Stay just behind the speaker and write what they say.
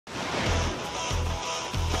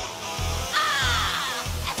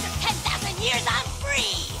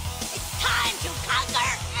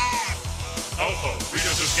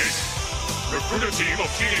We're a team of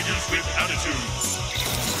teenagers with attitudes.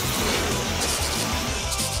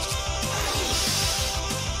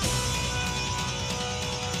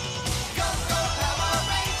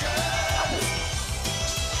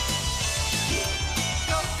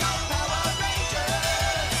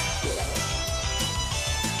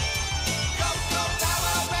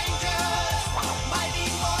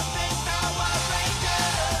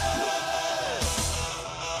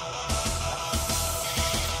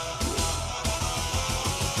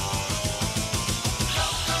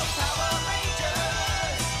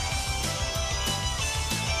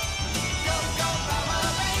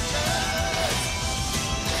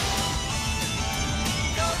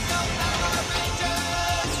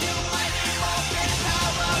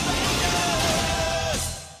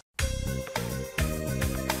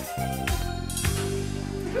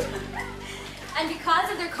 And because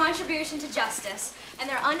of their contribution to justice and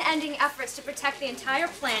their unending efforts to protect the entire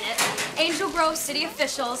planet, Angel Grove city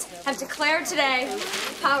officials have declared today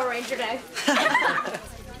Power Ranger Day.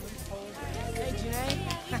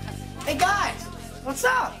 Hey guys, what's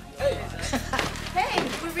up? Hey. Hey,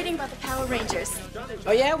 we're reading about the Power Rangers.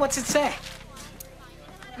 Oh yeah, what's it say?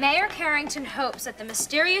 Mayor Carrington hopes that the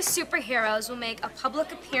mysterious superheroes will make a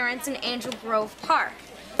public appearance in Angel Grove Park,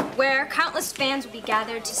 where countless fans will be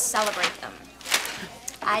gathered to celebrate them.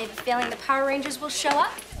 I have a feeling the Power Rangers will show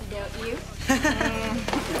up, don't you? I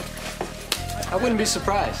wouldn't be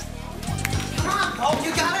surprised. Come on, Paul,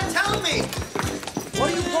 you gotta tell me.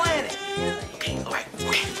 What are you planning? All right.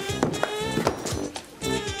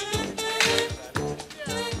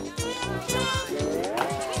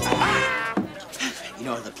 You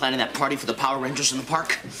know, they're planning that party for the Power Rangers in the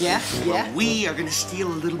park. Yeah? Well, we are gonna steal a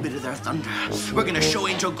little bit of their thunder. We're gonna show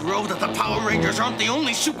Angel Grove that the Power Rangers aren't the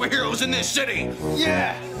only superheroes in this city.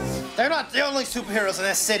 Yeah. They're not the only superheroes in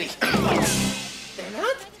this city. They're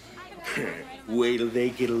not? Wait till they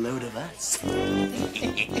get a load of us.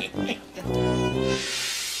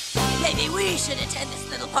 Maybe we should attend this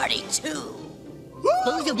little party, too.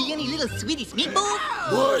 Suppose there'll be any little sweeties meatballs?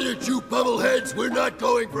 Quiet, you bubbleheads! We're not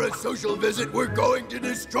going for a social visit. We're going to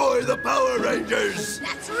destroy the Power Rangers!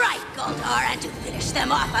 That's right, Goldar. And to finish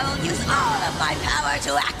them off, I will use all of my power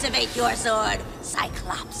to activate your Zord,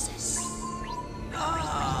 Cyclopsis.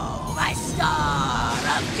 Oh, my star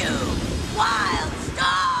of doom! Wild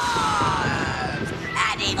storms!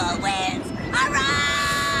 And evil winds,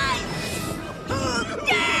 arise!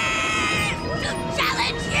 Dare to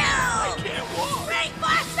challenge you! Bring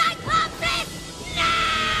more Cyclopsis!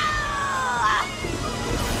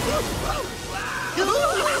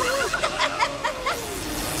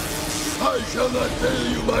 I shall not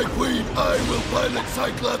fail you, my queen. I will pilot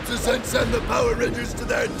Cyclopsis and send the Power Rangers to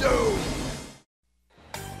their doom.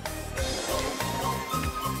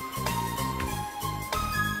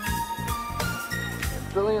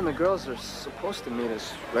 Billy and the girls are supposed to meet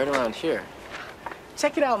us right around here.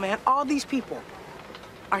 Check it out, man. All these people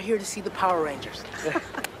are here to see the Power Rangers.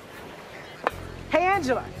 Hey,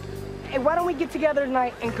 Angela. Hey, why don't we get together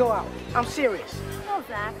tonight and go out? I'm serious. Oh,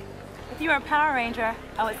 Zach. If you were a Power Ranger,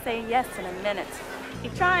 I would say yes in a minute.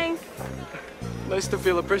 Keep trying. Nice to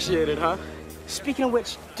feel appreciated, huh? Speaking of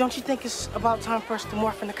which, don't you think it's about time for us to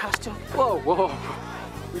morph in the costume? Whoa, whoa.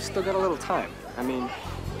 We still got a little time. I mean,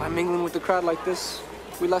 by mingling with the crowd like this,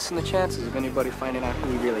 we lessen the chances of anybody finding out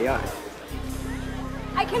who we really are.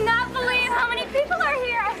 I cannot believe how many people are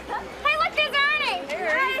here. Hey, look, there's Ernie.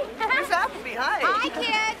 Hey, Miss Appleby, hi. Hi,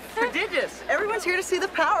 kids. Prodigious. Everyone's here to see the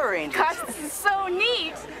Power Rangers. Gosh, this is so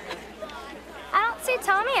neat. I don't see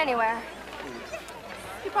Tommy anywhere.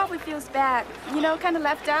 He probably feels bad. You know, kind of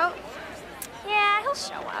left out. Yeah, he'll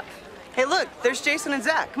show up. Hey, look, there's Jason and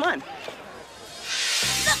Zach. Come on.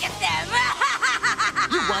 Look at them!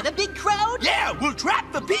 You want a big crowd? Yeah, we'll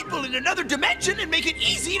trap the people in another dimension and make it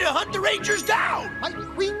easy to hunt the Rangers down. My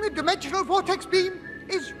queen, the dimensional vortex beam,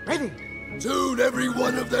 is ready. Soon every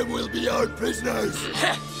one of them will be our prisoners.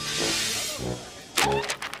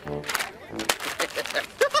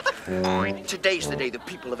 Today's the day the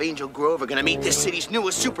people of Angel Grove are gonna meet this city's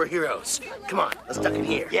newest superheroes. Come on, let's duck in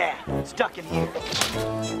here. Yeah, it's duck in here.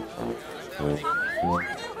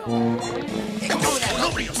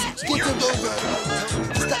 Nobody will see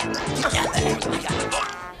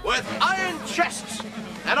With iron chests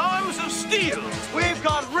and arms of steel, We've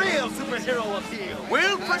got real superhero appeal.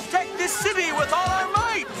 we'll protect this city with all our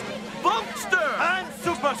might. Bumpster And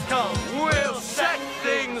Super Skull. will set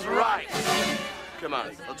things right. Come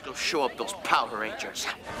on, let's go show up those Power Rangers.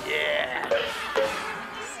 Yeah.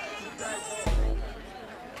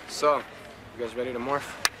 So, you guys ready to morph?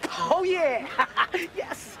 Oh, yeah.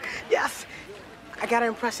 Yes, yes. I gotta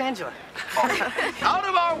impress Angela. Out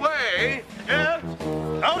of our way, Get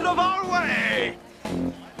out of our way!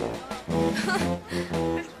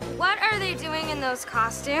 What are they doing in those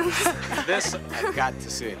costumes? This I've got to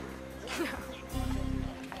see.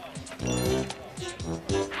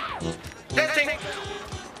 Testing!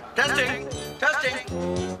 Testing!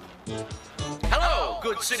 Testing! Hello,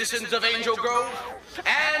 good citizens of Angel Grove,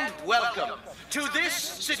 and welcome to this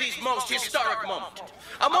city's most historic moment.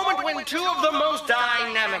 A moment when two of the most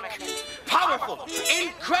dynamic, powerful,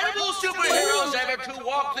 incredible superheroes ever to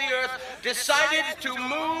walk the earth decided to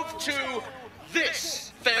move to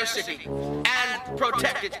this fair city and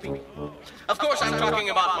protect its people. Of course, I'm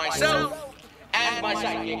talking about myself and my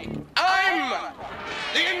sidekick. I'm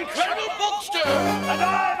the Incredible Bulkster! And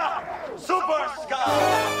I'm Super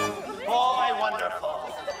Sky! Boy,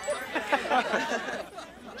 wonderful.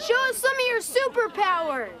 Show us some of your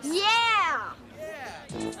superpowers! Yeah!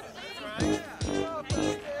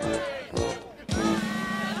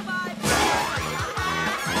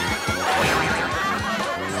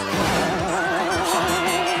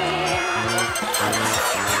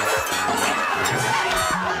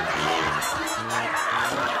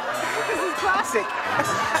 This is classic.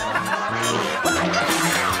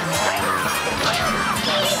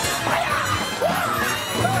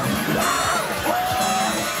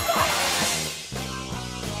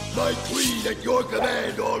 My queen, at your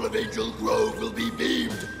command, all of Angel Grove will be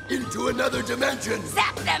beamed into another dimension.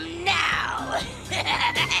 Zap them now!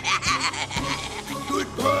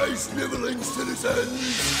 Goodbye, sniveling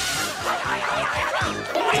citizens.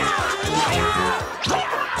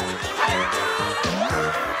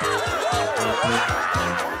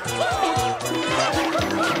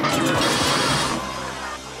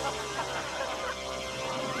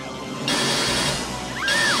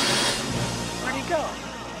 Where'd he go?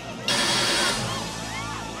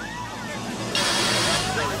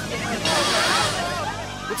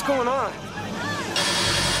 What's going on?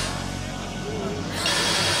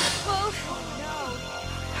 Well,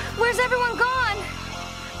 where's everyone gone?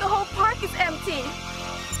 The whole park is empty.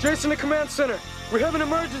 Jason, the command center. We have an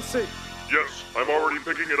emergency. Yes, I'm already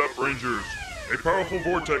picking it up, Rangers. A powerful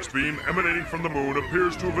vortex beam emanating from the moon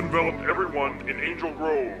appears to have enveloped everyone in Angel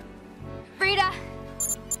Grove. Rita,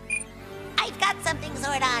 I've got something,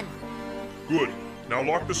 Zordon. Good. Now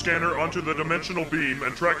lock the scanner onto the dimensional beam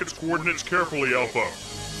and track its coordinates carefully, Alpha.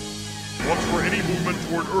 Watch for any movement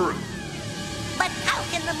toward Earth. But how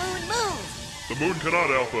can the moon move? The moon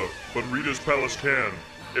cannot, Alpha, but Rita's palace can.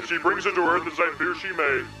 If she brings it to Earth as I fear she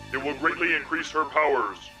may, it will greatly increase her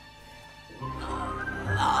powers.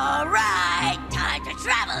 All right, time to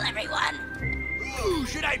travel, everyone. Ooh,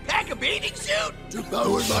 should I pack a bathing suit? To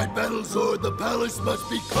power my battle sword, the palace must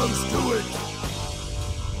be close to it.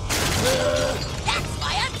 That's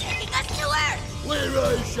why I'm taking us to Earth. Where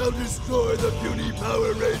I shall destroy the puny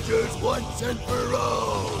Power Rangers once and for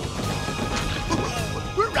all.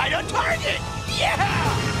 We're right on target! Yeah!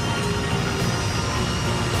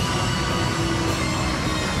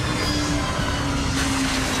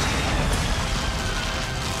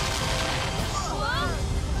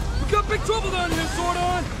 We got big trouble down here,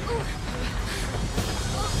 Zordon!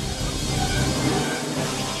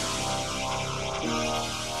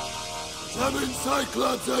 Summon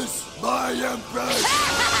Cyclopses, my empress!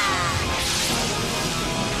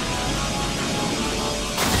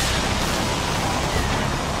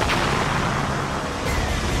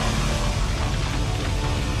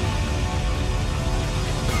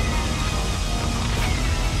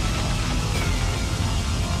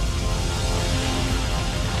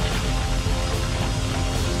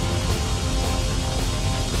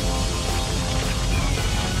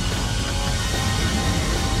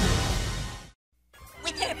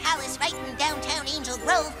 With her palace right in downtown Angel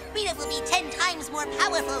Grove, Rita will be 10 times more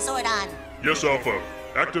powerful, Zordon. Yes, Alpha.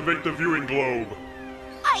 Activate the viewing globe.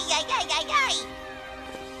 Ay, ay, ay, ay, ay!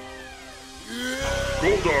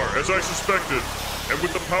 Goldar, as I suspected. And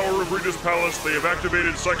with the power of Rita's palace, they have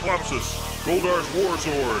activated Cyclopsis, Goldar's war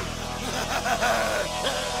sword.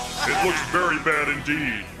 It looks very bad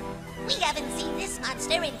indeed. We haven't seen this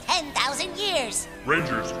monster in 10,000 years.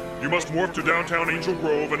 Rangers, you must morph to downtown Angel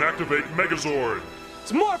Grove and activate Megazord.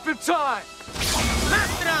 It's Morphin time!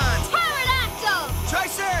 Mastodon! Pterodactyl!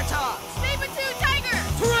 Triceratops! Saber-tooth tiger!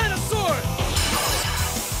 Tyrannosaur!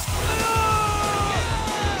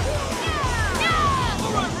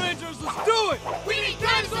 All right, Rangers, let's do it! We need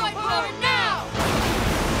dinosaur power now!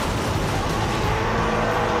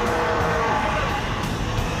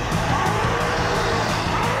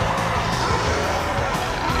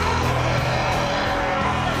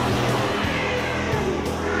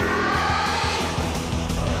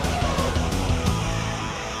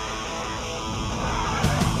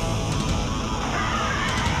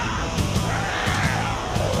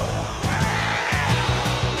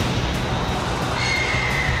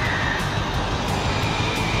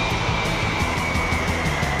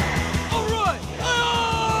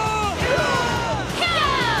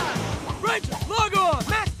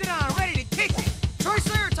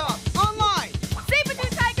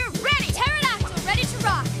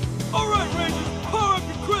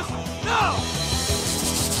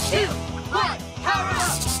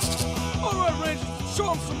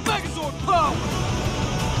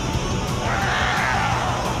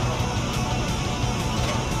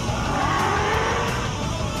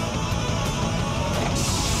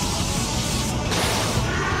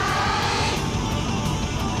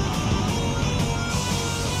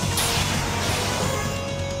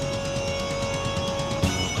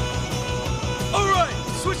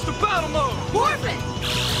 into battle mode! Morphin!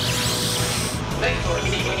 Megazord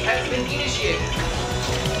sequence has been initiated.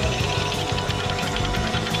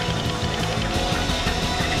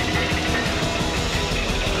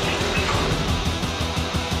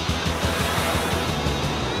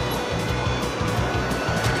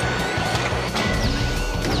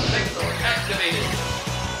 Megazord activated.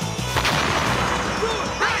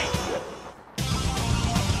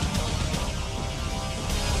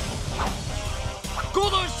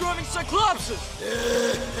 Goldar's driving Cyclopses!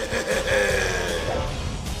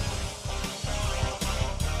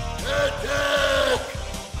 Attack!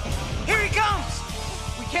 Here he comes!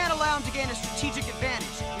 We can't allow him to gain a strategic advantage.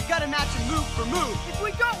 We've got to match him move for move. If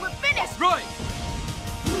we don't, we're finished! Right!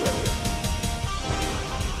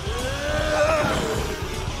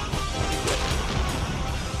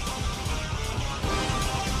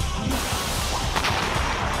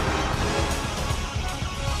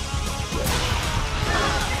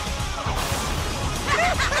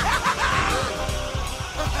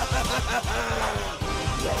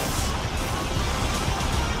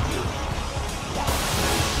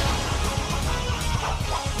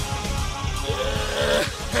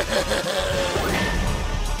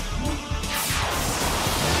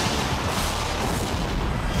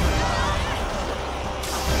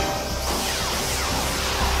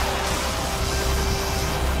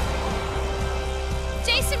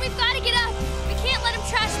 Jason, we've got to get up. We can't let him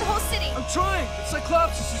trash the whole city. I'm trying!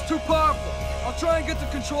 Cyclopses is too powerful. I'll try and get the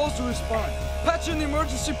controls to respond. Patch in the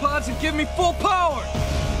emergency pods and give me full power!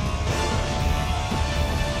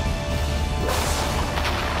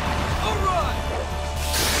 Alright!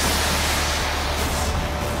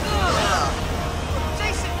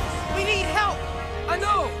 Jason, we need help! I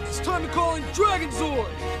know! It's time to call in Dragon Zord!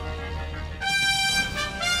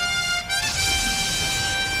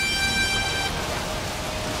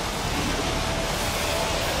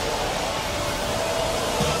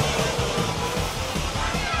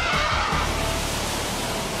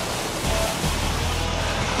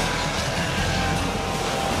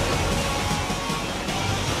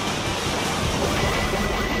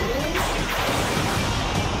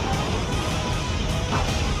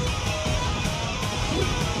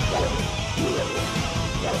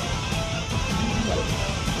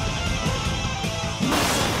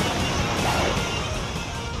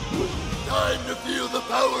 Time to feel the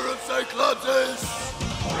power of Cyclopses!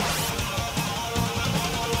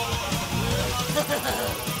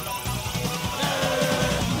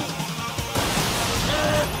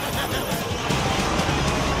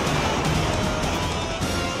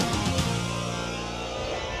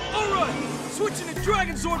 Alright! Switching to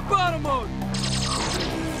Dragon Zord battle mode!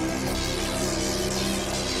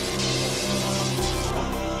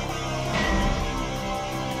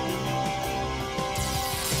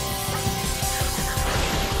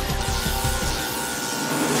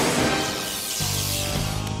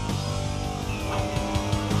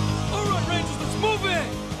 Alright, Rangers, let's move in!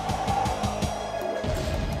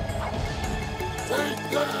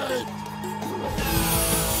 Take that!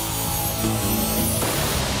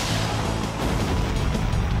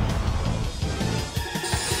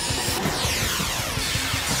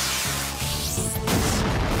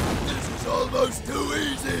 This is almost too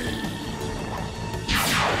easy!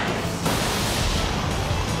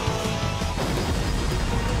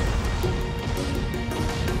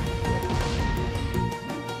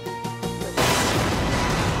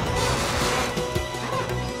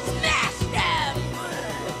 Smash them!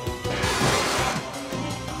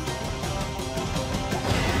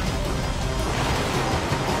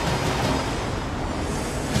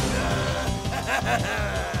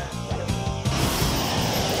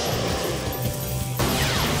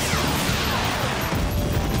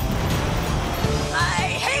 I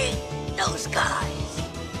hate those guys!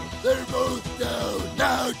 They're both down!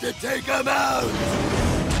 Now to take them out!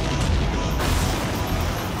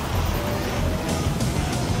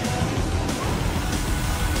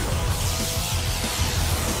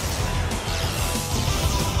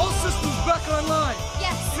 All systems back online!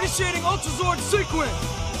 Yes. Initiating Ultra Zord sequence!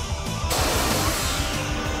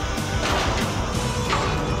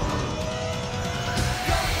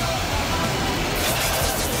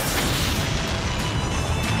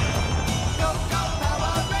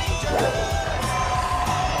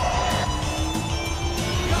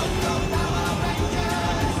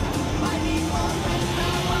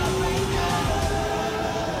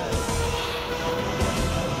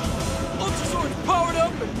 Ultra Zord's powered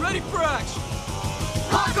up and ready for action!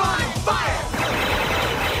 Lock on and fire!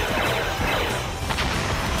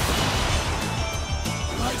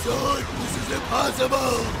 My Zord, this is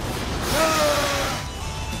impossible! Ah!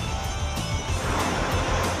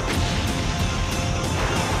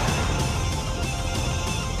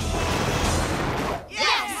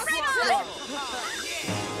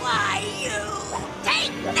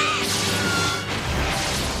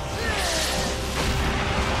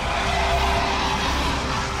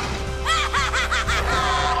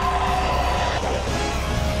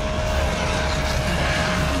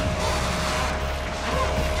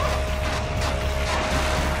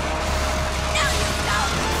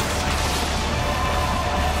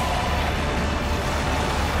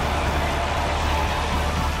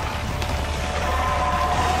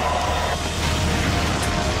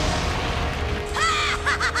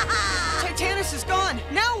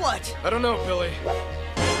 what? I don't know, Billy.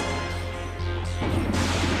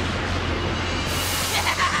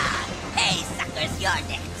 Hey, suckers, you're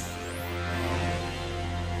next.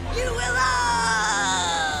 You will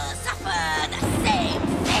all suffer the same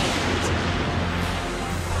fate.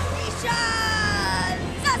 Nishan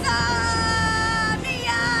Zaza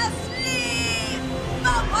Mia Sleep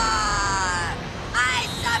Mopar. I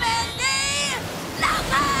summon thee,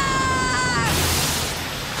 Lover!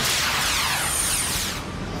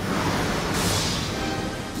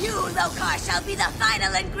 You, Lokar, shall be the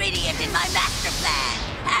final ingredient in my master plan.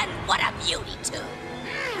 And what a beauty, too.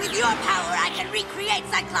 With your power, I can recreate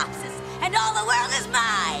Cyclopsis, and all the world is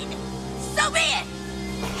mine. So be it!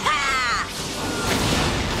 Ha!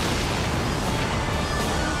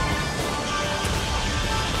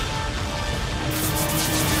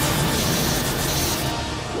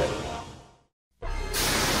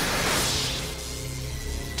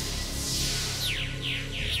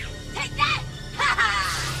 Take that! Ha ha!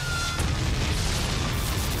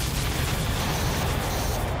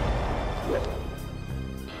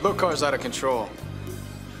 Lokar's out of control.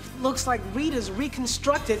 Looks like Rita's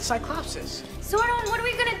reconstructed Cyclopsis. Zordon, what are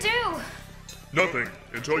we gonna do? Nothing.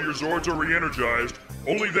 Until your Zords are re-energized,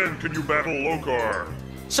 only then can you battle Lokar.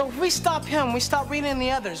 So if we stop him, we stop Rita and the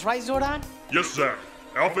others, right, Zordon? Yes, Zack.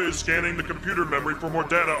 Alpha is scanning the computer memory for more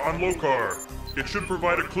data on Lokar. It should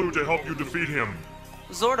provide a clue to help you defeat him.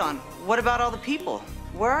 Zordon, what about all the people?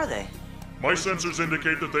 Where are they? My sensors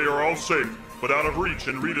indicate that they are all safe, but out of reach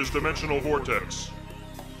in Rita's dimensional vortex.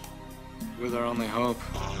 With our only hope.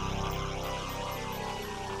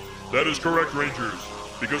 That is correct, Rangers.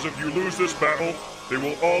 Because if you lose this battle, they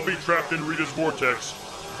will all be trapped in Rita's vortex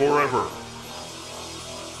forever.